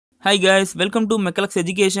Hi guys, welcome to Mechanics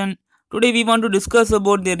Education. Today we want to discuss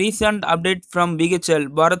about the recent update from BHL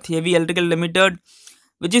Bharat Heavy Electrical Limited,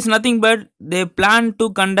 which is nothing but they plan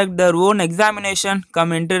to conduct their own examination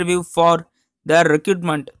come interview for their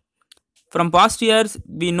recruitment. From past years,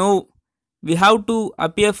 we know we have to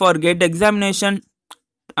appear for gate examination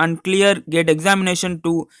and clear gate examination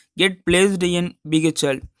to get placed in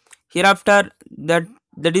BHL. Hereafter, that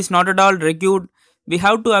is not at all required. We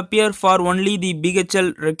have to appear for only the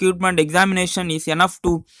BHL recruitment examination is enough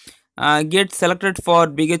to get selected for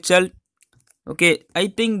BHL. Okay, I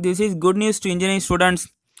think this is good news to engineering students.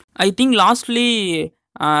 I think lastly,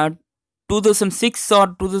 2006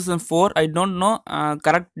 or 2004, I don't know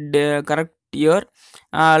correct year.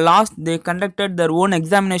 Last they conducted their own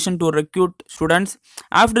examination to recruit students.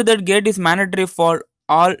 After that, gate is mandatory for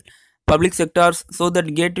all public sectors, so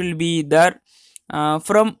that gate will be there.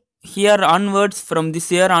 From here onwards, from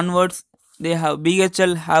this year onwards, they have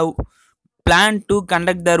BHL have planned to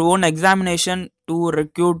conduct their own examination to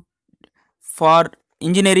recruit for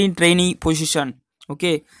engineering trainee position.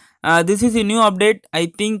 Okay, this is a new update.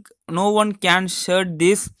 I think no one can share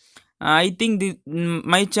this. I think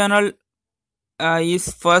my channel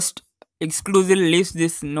is first exclusive list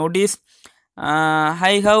this notice.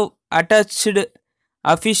 I have attached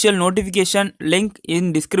official notification link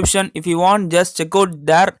in description. If you want, just check out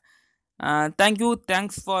there. Thank you.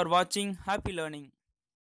 Thanks for watching. Happy learning.